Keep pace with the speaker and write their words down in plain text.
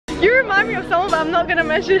You remind me of someone, but I'm not gonna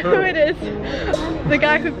mention who it is. The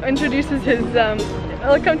guy who introduces his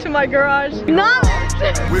welcome to my garage.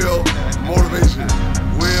 Knowledge! Will motivation.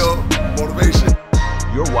 Will motivation.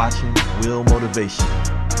 You're watching Will Motivation.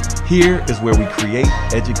 Here is where we create,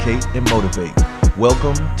 educate, and motivate.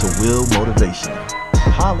 Welcome to Will Motivation.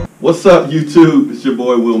 Holla. What's up, YouTube? It's your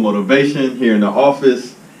boy Will Motivation here in the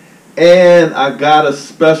office, and I got a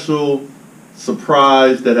special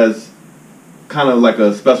surprise that has kind of like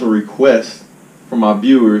a special request from my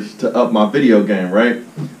viewers to up my video game, right?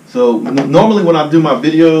 So normally when I do my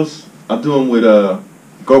videos, I do them with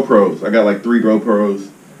GoPros. I got like 3 GoPros,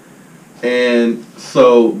 and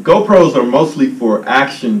so GoPros are mostly for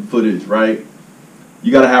action footage, right?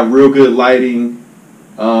 You got to have real good lighting.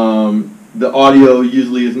 The audio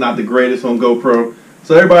usually is not the greatest on GoPro,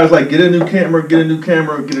 so everybody's like, get a new camera, get a new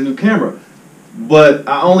camera, get a new camera. But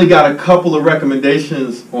I only got a couple of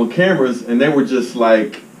recommendations on cameras, and they were just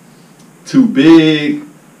like too big,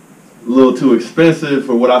 a little too expensive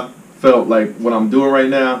for what I felt like what I'm doing right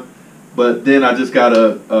now. But then I just got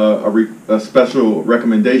a special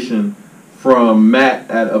recommendation from Matt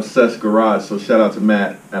at Obsessed Garage. So shout out to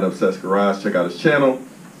Matt at Obsessed Garage. Check out his channel.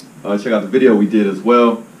 Check out the video we did as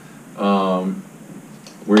well,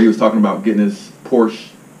 where he was talking about getting his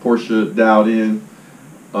Porsche dialed in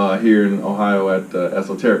here in Ohio at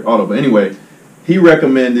Esoteric Auto. But anyway, he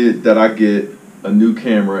recommended that I get a new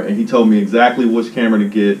camera, and he told me exactly which camera to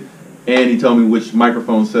get, and he told me which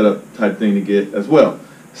microphone setup type thing to get as well.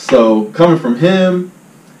 So coming from him,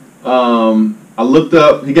 I looked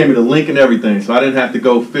up, he gave me the link and everything, so I didn't have to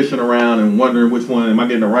go fishing around and wondering which one, am I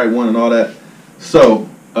getting the right one and all that. So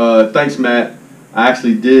thanks, Matt. I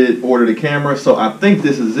actually did order the camera, so I think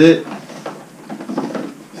this is it.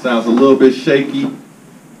 Sounds a little bit shaky,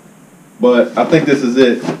 but I think this is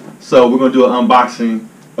it. So we're going to do an unboxing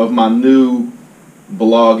of my new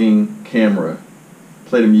vlogging camera.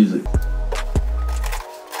 Play the music.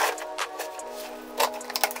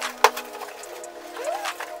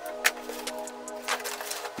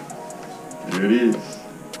 There it is.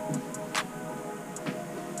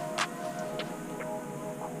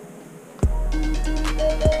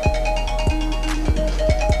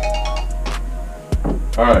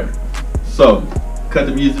 Alright, so cut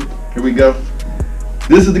the music. Here we go.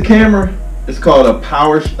 This is the camera. It's called a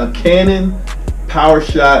Canon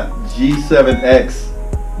PowerShot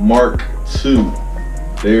G7x Mark II.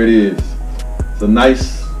 There it is. It's a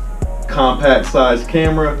nice compact sized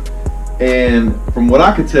camera, and from what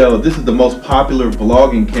I could tell, this is the most popular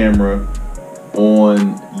vlogging camera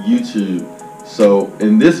on YouTube. So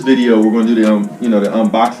in this video, we're going to do the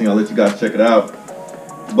unboxing. I'll let you guys check it out.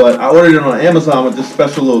 But I ordered it on Amazon with this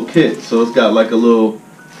special little kit. So it's got like a little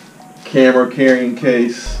camera carrying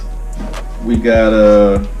case. We got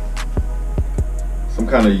some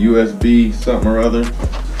kind of USB something or other.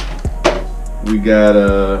 We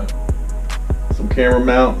got some camera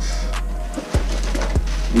mounts.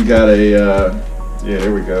 We got a yeah,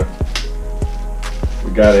 there we go.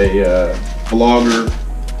 We got a vlogger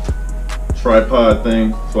tripod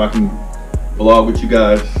thing so I can vlog with you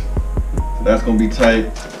guys. So that's gonna be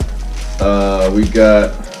tight. We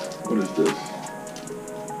got, what is this?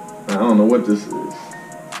 I don't know what this is.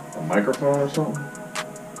 A microphone or something?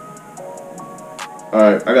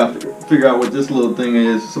 Alright, I got to figure out what this little thing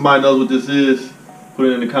is. Somebody knows what this is, put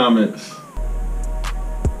it in the comments.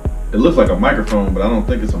 It looks like a microphone, but I don't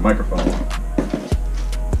think it's a microphone.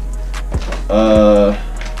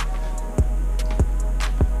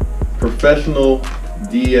 Professional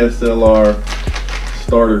DSLR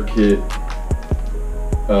starter kit.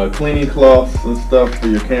 Cleaning cloths and stuff for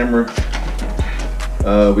your camera.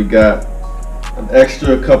 We got an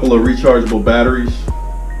extra couple of rechargeable batteries,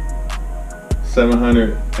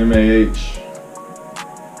 700 mAh.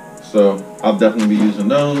 So I'll definitely be using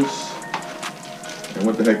those. And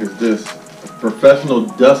what the heck is this? A professional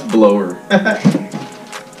dust blower.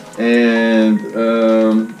 And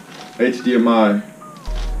HDMI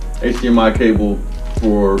cable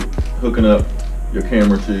for hooking up your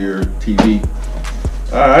camera to your TV.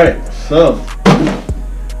 Alright, so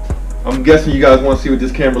I'm guessing you guys want to see what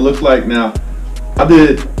this camera looks like. Now,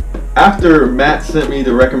 after Matt sent me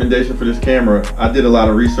the recommendation for this camera, I did a lot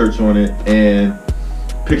of research on it, and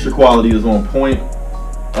picture quality is on point.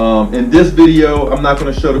 In this video, I'm not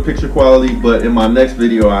going to show the picture quality, but in my next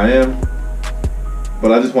video I am.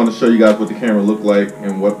 But I just want to show you guys what the camera looked like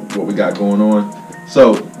and what we got going on.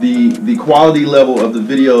 So the quality level of the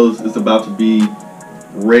videos is about to be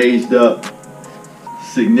raised up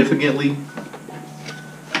significantly.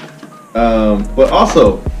 But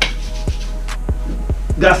also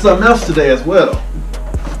got something else today as well.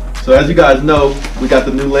 So as you guys know, we got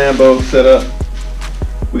the new Lambo set up.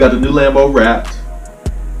 We got the new Lambo wrapped.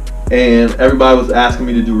 And everybody was asking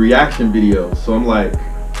me to do reaction videos. So I'm like,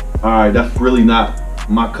 all right, that's really not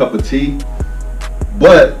my cup of tea.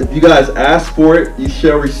 But if you guys ask for it, you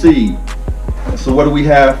shall receive. So what do we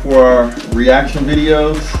have for our reaction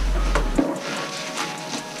videos?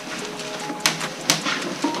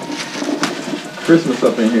 Christmas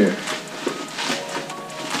up in here.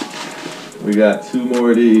 We got 2 more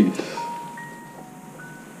of these.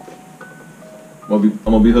 I'm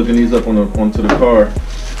gonna be hooking these up onto the car,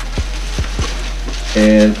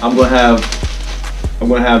 and I'm gonna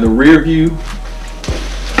have the rear view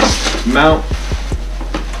mount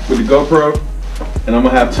with the GoPro, and I'm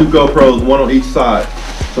gonna have 2 GoPros, 1 on each side.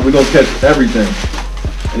 So we're gonna catch everything.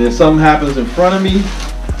 And if something happens in front of me,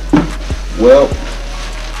 well,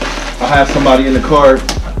 I'll have somebody in the car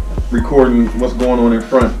recording what's going on in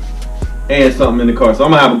front and something in the car. So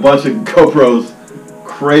I'm gonna have a bunch of GoPros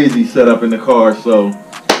crazy set up in the car. So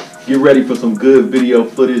get ready for some good video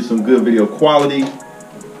footage, some good video quality.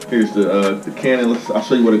 Here's the Canon. I'll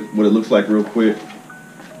show you what it looks like real quick.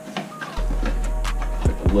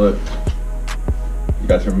 Take a look. You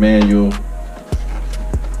got your manual.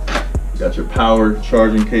 You got your power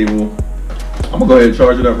charging cable. I'm gonna go ahead and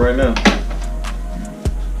charge it up right now.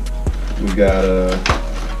 We got a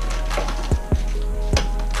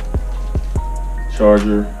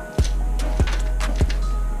charger,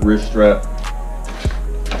 wrist strap,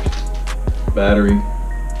 battery.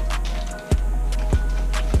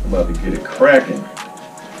 I'm about to get it cracking.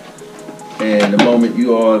 And the moment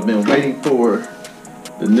you all have been waiting for,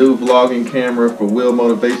 the new vlogging camera for Will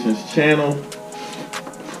Motivation's channel,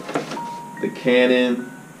 the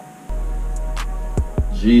Canon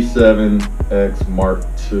G7x Mark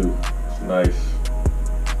II. It's nice,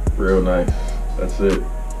 real nice. That's it.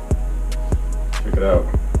 Check it out.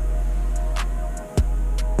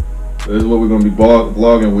 So this is what we're gonna be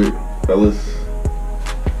vlogging with, fellas.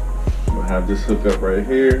 I'm gonna have this hook up right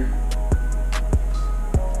here.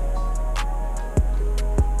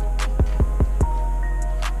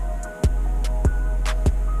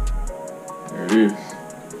 There it is.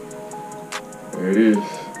 There it is.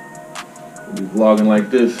 We'll be vlogging like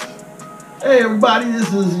this. Hey everybody,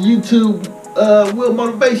 this is YouTube Will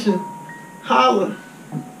Motivation. Holla.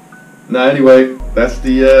 Now anyway, that's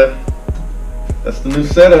the new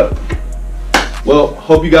setup. Well,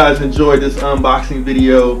 hope you guys enjoyed this unboxing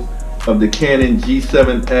video of the Canon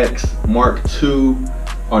G7x Mark II,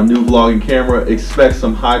 our new vlogging camera. Expect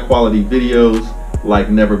some high quality videos like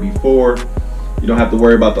never before. You don't have to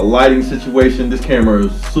worry about the lighting situation. This camera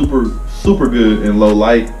is super good in low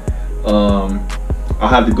light. I'll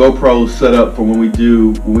have the GoPro set up for when we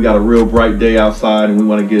got a real bright day outside and we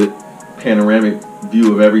want to get panoramic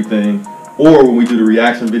view of everything, or when we do the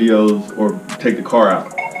reaction videos or take the car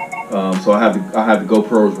out. So I have the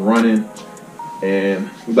GoPros running, and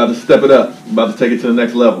we're about to step it up. We're about to take it to the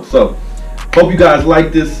next level. So hope you guys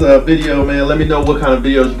like this video, man. Let me know what kind of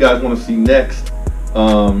videos you guys want to see next.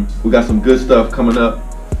 We got some good stuff coming up.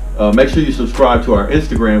 Make sure you subscribe to our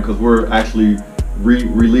Instagram, because we're actually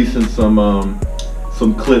releasing some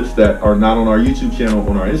clips that are not on our YouTube channel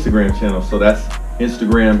on our Instagram channel. So that's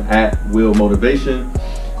Instagram @WillMotivation.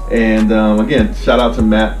 And again, shout out to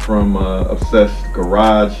Matt from Obsessed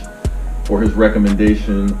Garage for his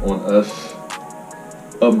recommendation on us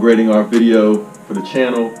upgrading our video for the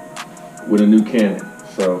channel with a new Canon.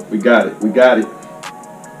 So we got it,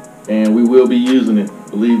 and we will be using it,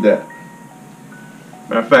 believe that.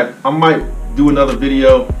 Matter of fact, I might do another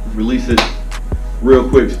video, release it real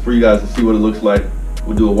quick for you guys to see what it looks like.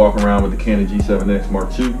 We'll do a walk around with the Canon G7x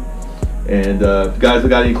Mark II. And if you guys have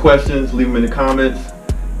got any questions, leave them in the comments.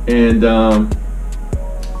 And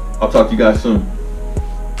I'll talk to you guys soon.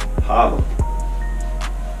 Holla.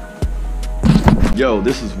 Yo,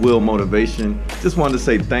 this is Will Motivation. Just wanted to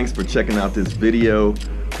say thanks for checking out this video.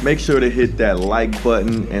 Make sure to hit that like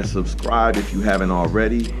button and subscribe if you haven't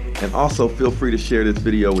already. And also feel free to share this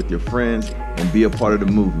video with your friends and be a part of the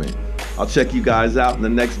movement. I'll check you guys out in the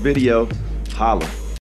next video. Holla.